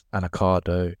M&S and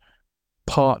Ocado,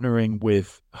 partnering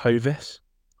with Hovis,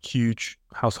 huge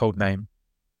household name,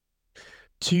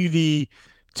 to the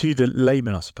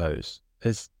layman, I suppose.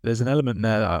 There's an element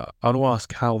there that I want to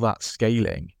ask how that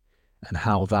scaling and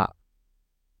how that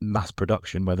mass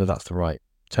production, whether that's the right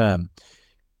term,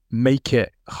 make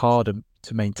it harder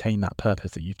to maintain that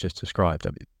purpose that you've just described. I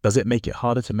mean, does it make it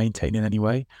harder to maintain in any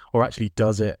way, or actually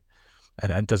does it,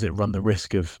 and does it run the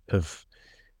risk of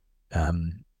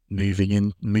um,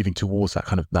 moving towards that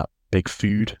kind of that big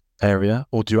food area,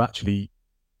 or do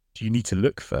you need to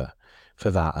look for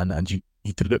that, and you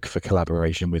need to look for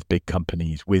collaboration with big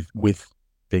companies with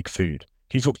big food?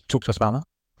 Can you talk to us about that?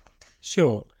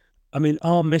 Sure. I mean,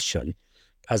 our mission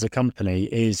as a company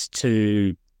is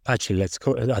to actually, let's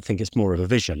call it, I think it's more of a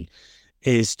vision,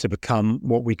 is to become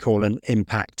what we call an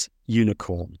impact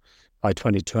unicorn by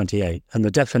 2028. And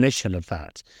the definition of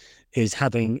that is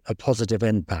having a positive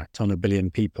impact on 1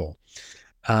 billion people.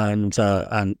 And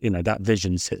that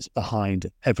vision sits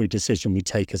behind every decision we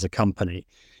take as a company.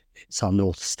 It's our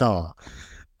North Star.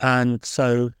 And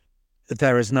so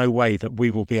there is no way that we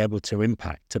will be able to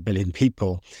impact 1 billion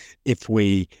people if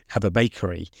we have a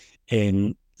bakery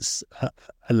in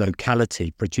a locality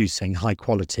producing high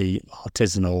quality,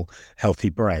 artisanal,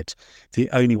 healthy bread. The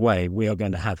only way we are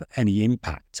going to have any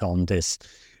impact on this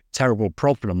terrible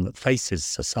problem that faces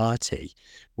society,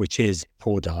 which is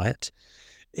poor diet,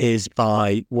 is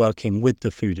by working with the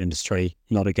food industry,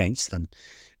 not against them.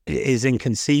 It is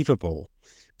inconceivable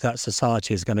that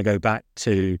society is going to go back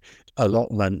to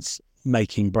allotments,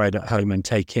 making bread at home and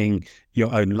taking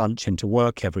your own lunch into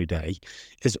work every day.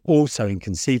 It's also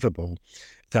inconceivable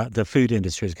that the food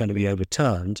industry is going to be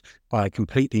overturned by a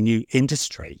completely new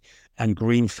industry and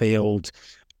greenfield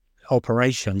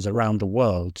operations around the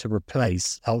world to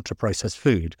replace ultra-processed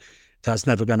food. That's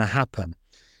never going to happen.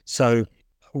 So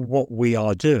what we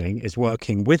are doing is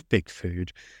working with big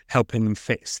food, helping them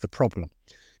fix the problem.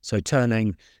 So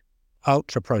turning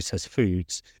ultra-processed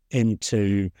foods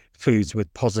into foods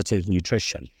with positive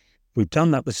nutrition. We've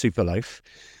done that with Superloaf.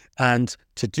 And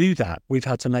to do that, we've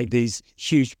had to make these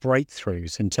huge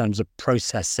breakthroughs in terms of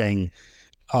processing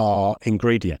our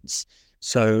ingredients.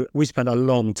 So we spent a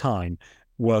long time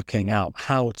working out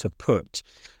how to put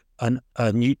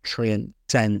a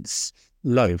nutrient-dense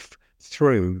loaf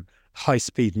through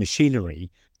high-speed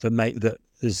machinery that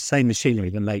is the same machinery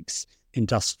that makes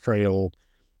industrial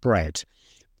bread.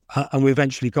 And we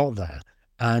eventually got there.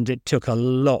 And it took a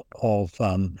lot of,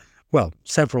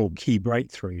 several key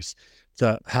breakthroughs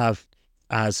that have,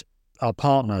 as our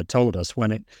partner told us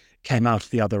when it came out of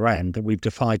the other end, that we've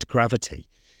defied gravity.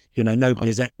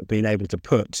 Nobody's ever been able to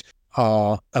put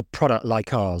a product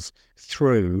like ours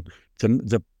through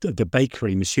the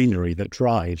bakery machinery that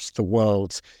drives the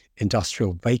world's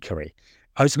industrial bakery.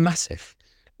 Oh, it's massive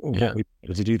what we've been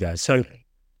able to do there. So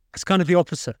it's kind of the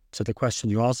opposite to the question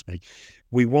you asked me.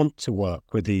 We want to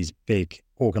work with these big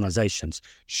organizations.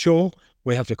 Sure,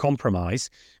 we have to compromise.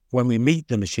 When we meet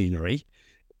the machinery,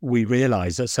 we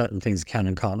realize that certain things can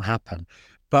and can't happen.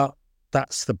 But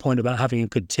that's the point about having a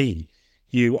good team.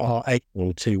 You are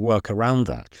able to work around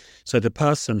that. So the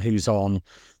person who's on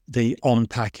the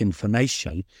on-pack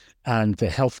information and the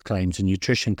health claims and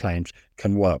nutrition claims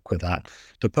can work with that.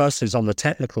 The person who's on the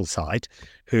technical side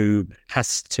who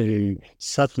has to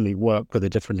suddenly work with a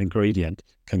different ingredient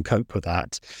can cope with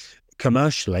that.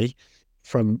 Commercially,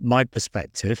 from my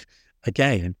perspective,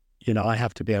 again, I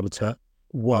have to be able to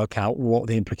work out what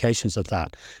the implications of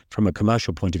that from a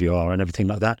commercial point of view are and everything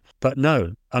like that. But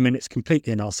no, I mean, it's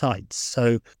completely in our sights.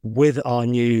 So with our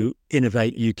new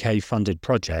Innovate UK funded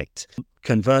project,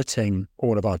 converting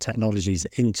all of our technologies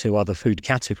into other food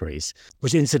categories,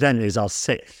 which incidentally is our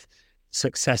 6th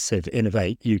successive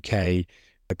Innovate UK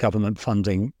government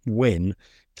funding win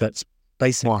that's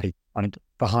basically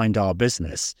behind our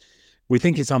business. We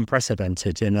think it's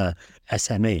unprecedented in a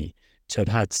SME to have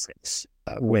had 6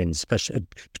 wins,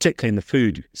 particularly in the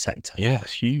food sector. Yeah,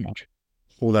 it's huge.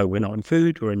 Although we're not in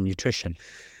food, we're in nutrition.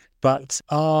 But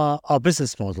our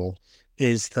business model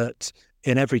is that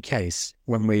in every case,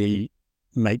 when we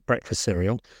make breakfast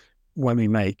cereal, when we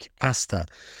make pasta,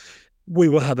 we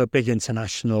will have a big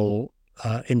international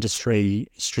industry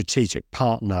strategic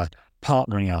partner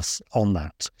partnering us on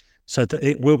that, so that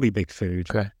it will be big food,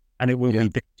 Okay. and it will Yeah. be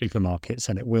big supermarkets,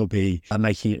 and it will be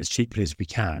making it as cheaply as we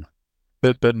can.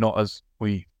 But not as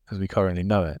we currently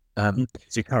know it.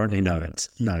 As you currently know it,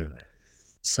 no.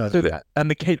 So So that, and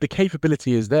the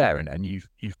capability is there, and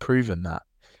you've proven that.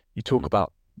 You talk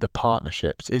about the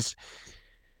partnerships.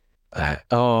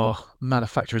 Are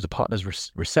manufacturers or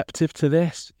partners receptive to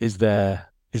this? Is there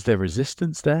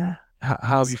resistance there?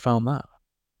 How have you found that?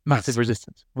 Massive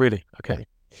resistance, really? Okay.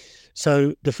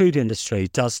 So the food industry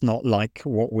does not like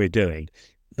what we're doing.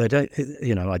 They don't,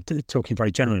 talking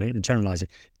very generally and generalizing,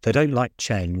 they don't like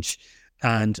change.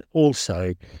 And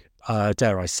also,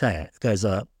 dare I say it, there's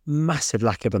a massive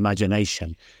lack of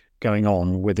imagination going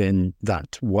on within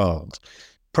that world.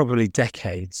 Probably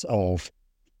decades of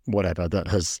whatever that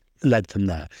has led them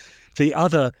there. The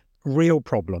other real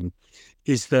problem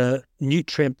is the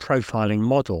nutrient profiling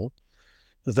model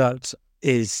that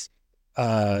is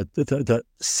that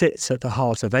sits at the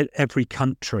heart of every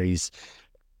country's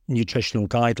nutritional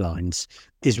guidelines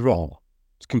is wrong.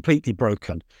 It's completely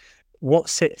broken. What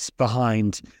sits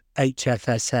behind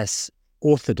HFSS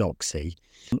orthodoxy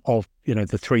of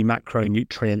the 3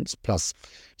 macronutrients plus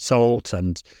salt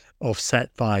and offset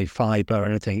by fiber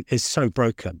and everything is so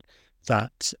broken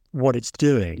that what it's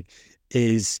doing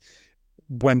is,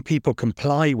 when people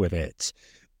comply with it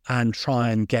and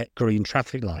try and get green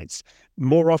traffic lights,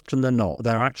 more often than not,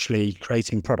 they're actually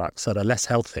creating products that are less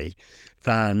healthy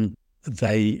than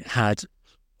they had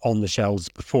on the shelves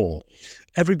before.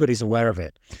 Everybody's aware of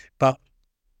it, but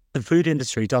the food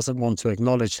industry doesn't want to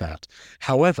acknowledge that.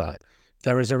 However,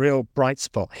 there is a real bright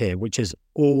spot here, which is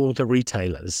all the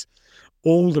retailers,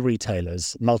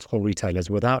 multiple retailers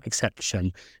without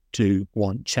exception, do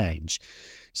want change.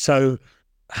 So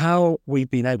how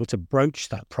we've been able to broach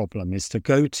that problem is to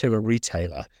go to a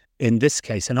retailer. In this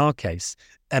case, in our case,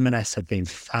 M&S have been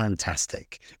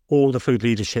fantastic. All the food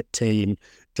leadership team,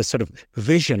 the sort of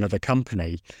vision of the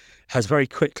company has very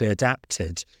quickly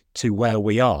adapted to where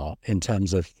we are in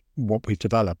terms of what we've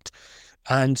developed.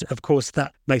 And of course,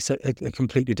 that makes a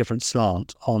completely different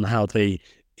slant on how the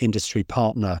industry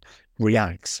partner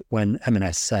reacts when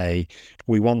M&S say,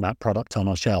 we want that product on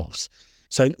our shelves.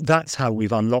 So that's how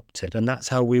we've unlocked it, and that's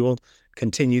how we will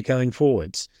continue going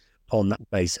forwards on that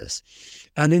basis.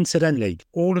 And incidentally,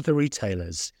 all of the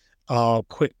retailers are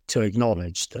quick to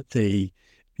acknowledge that the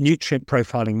nutrient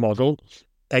profiling model,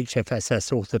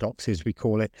 HFSS orthodoxy as we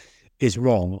call it, is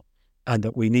wrong, and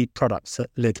that we need products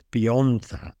that live beyond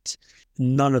that.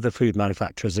 None of the food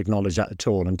manufacturers acknowledge that at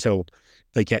all until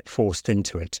they get forced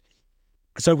into it.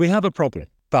 So we have a problem,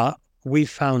 but we've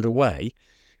found a way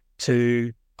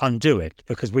to undo it,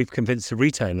 because we've convinced the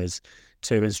retailers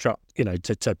to instruct,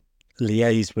 to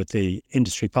liaise with the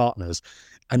industry partners.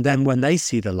 And then when they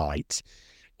see the light,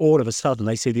 all of a sudden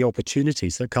they see the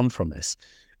opportunities that come from this.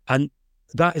 And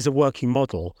that is a working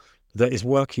model that is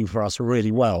working for us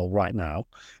really well right now,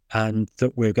 and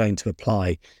that we're going to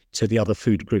apply to the other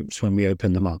food groups when we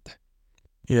open them up.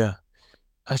 Yeah.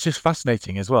 It's just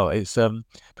fascinating as well. It's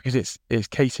because it's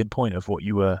case in point of what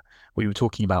you were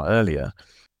talking about earlier,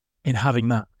 in having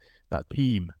that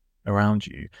team around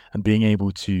you and being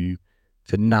able to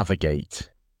navigate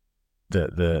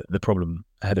the problem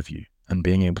ahead of you, and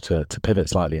being able to pivot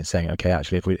slightly and saying, okay,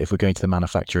 actually, if we're going to the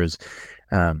manufacturers,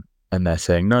 and they're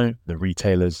saying no, the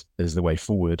retailers is the way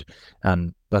forward,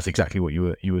 and that's exactly what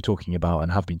you were talking about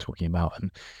and have been talking about,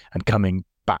 and coming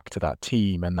back to that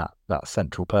team and that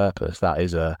central purpose, that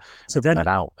is an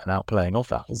outplaying of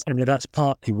that. And that's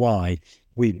partly why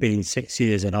we've been 6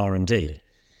 years in R&D,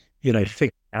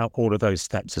 figuring out all of those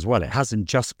steps as well. It hasn't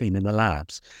just been in the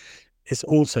labs. It's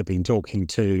also been talking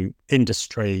to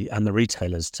industry and the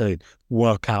retailers to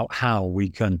work out how we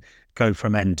can go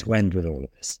from end to end with all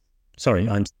of this. Sorry,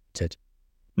 I interrupted.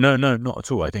 No, not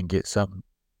at all. I think it's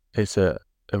a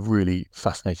really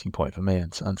fascinating point for me,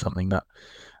 and something that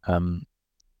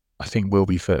I think will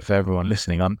be for everyone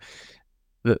listening.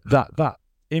 That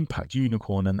impact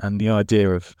unicorn and the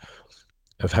idea of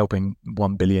helping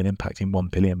 1 billion, impacting 1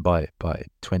 billion by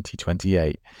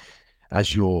 2028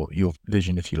 as your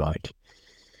vision, if you like.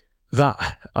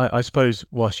 That I suppose,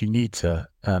 whilst you need to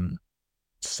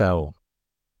sell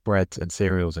breads and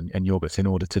cereals and yogurts in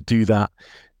order to do that,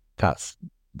 that's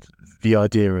the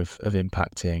idea of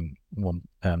impacting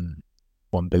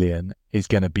 1 billion is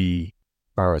going to be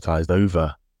prioritized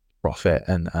over profit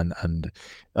and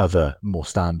other more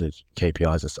standard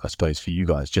KPIs, I suppose, for you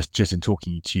guys. Just in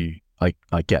talking to you,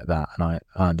 I get that, and I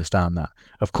understand that.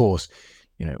 Of course,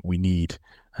 we need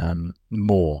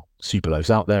more super loaves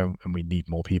out there, and we need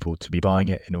more people to be buying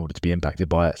it in order to be impacted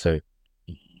by it. So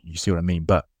you see what I mean?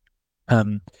 But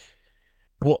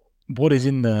what What is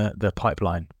in the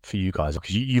pipeline for you guys?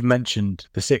 Because you've mentioned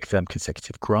the sixth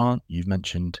consecutive grant. You've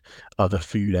mentioned other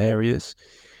food areas.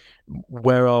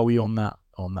 Where are we on that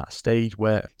stage?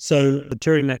 So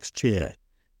during next year,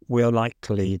 we are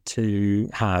likely to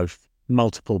have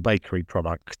multiple bakery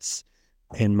products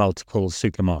in multiple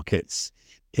supermarkets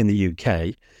in the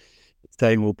UK.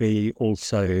 They will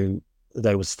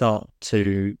start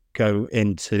to go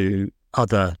into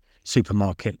other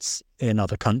supermarkets in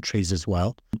other countries as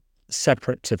well.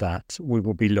 Separate to that, we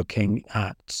will be looking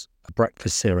at a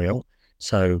breakfast cereal.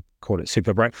 So call it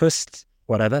super breakfast,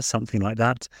 whatever, something like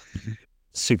that. Mm-hmm.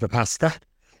 Super pasta,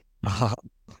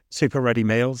 super ready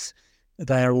meals.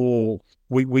 They're all,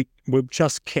 we've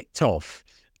just kicked off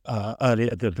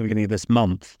early at the beginning of this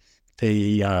month,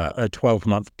 a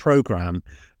 12-month program,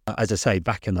 as I say,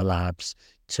 back in the labs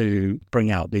to bring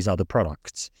out these other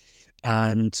products.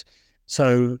 And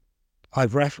so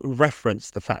I've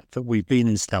referenced the fact that we've been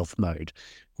in stealth mode.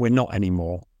 We're not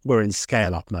anymore. We're in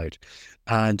scale up mode,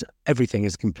 and everything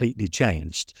has completely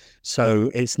changed.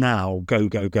 So it's now go,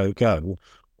 go, go, go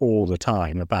all the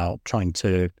time about trying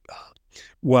to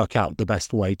work out the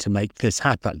best way to make this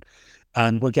happen.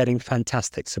 And we're getting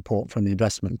fantastic support from the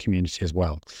investment community as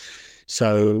well.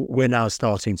 So we're now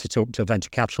starting to talk to venture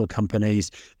capital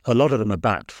companies. A lot of them are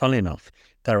backed, funnily enough.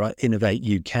 There are Innovate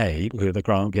UK, who are the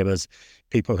grant givers,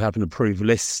 people who have an approved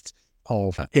list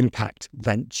of impact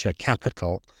venture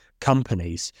capital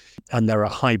companies. And there are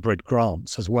hybrid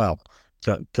grants as well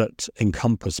that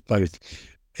encompass both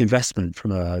investment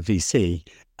from a VC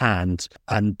and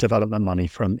development money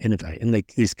from Innovate. And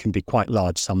these can be quite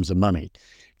large sums of money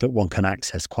that one can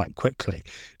access quite quickly.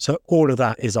 So all of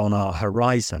that is on our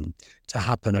horizon to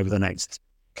happen over the next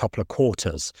couple of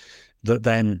quarters, that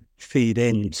then feed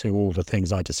into all the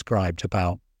things I described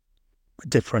about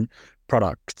different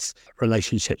products,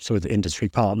 relationships with industry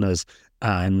partners,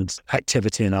 and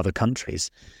activity in other countries.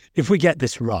 If we get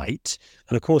this right,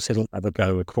 and of course it'll never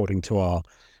go according to our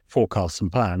forecasts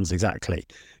and plans exactly,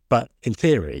 but in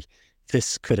theory,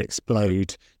 this could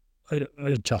explode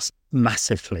just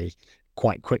massively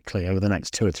quite quickly over the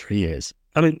next 2 or 3 years.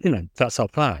 I mean, that's our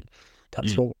plan.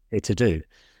 That's what we're here to do.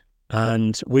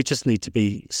 And we just need to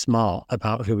be smart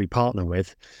about who we partner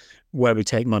with, where we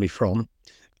take money from,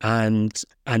 and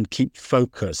keep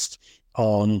focused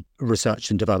on research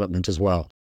and development as well.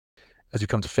 As we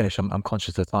come to finish, I'm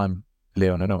conscious of time,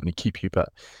 Leon. I don't want to keep you, but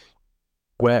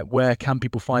where can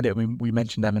people find it? I mean, we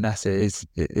mentioned M&S.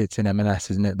 It's in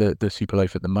M&S, isn't it? The Super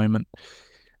Loaf at the moment.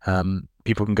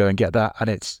 People can go and get that, and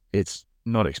it's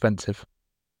not expensive.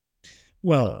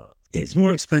 Well, it's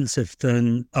more expensive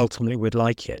than ultimately we'd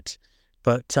like it.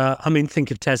 But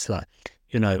think of Tesla.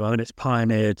 It's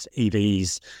pioneered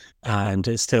EVs, and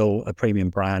it's still a premium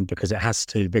brand because it has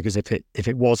to. Because if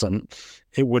it wasn't,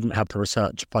 it wouldn't have the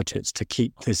research budgets to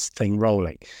keep this thing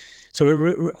rolling. So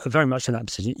we're very much in that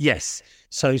position. Yes.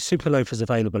 So Superloaf is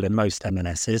available in most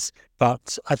M&Ss,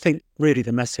 but I think really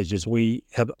the message is we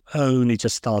have only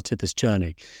just started this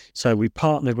journey. So we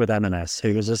partnered with M&S,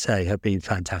 who, as I say, have been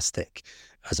fantastic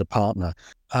as a partner.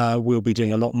 We'll be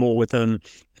doing a lot more with them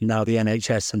now, the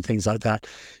NHS and things like that.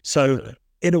 So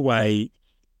in a way,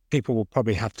 people will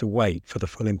probably have to wait for the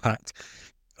full impact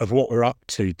of what we're up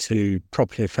to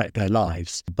properly affect their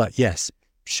lives. But yes,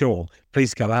 sure,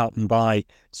 please go out and buy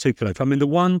Superloaf. I mean,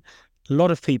 a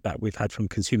lot of feedback we've had from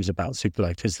consumers about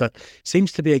Superloaf is that it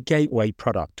seems to be a gateway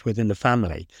product within the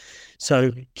family.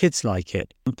 So kids like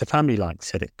it, the family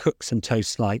likes it. It cooks and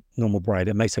toasts like normal bread.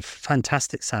 It makes a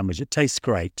fantastic sandwich. It tastes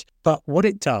great. But what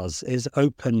it does is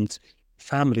opened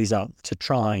families up to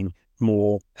trying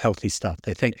more healthy stuff.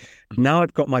 They think, now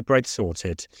I've got my bread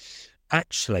sorted,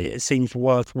 actually it seems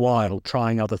worthwhile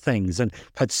trying other things. And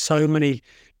I've had so many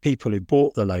people who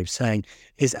bought the loaf saying,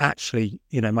 is actually,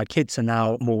 my kids are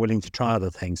now more willing to try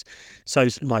other things. So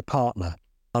my partner,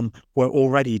 we're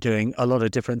already doing a lot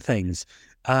of different things.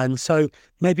 And so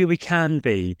maybe we can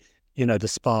be, the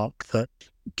spark that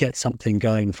gets something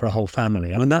going for a whole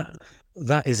family. I mean,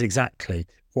 that is exactly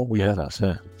what we want. That's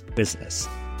it. Business.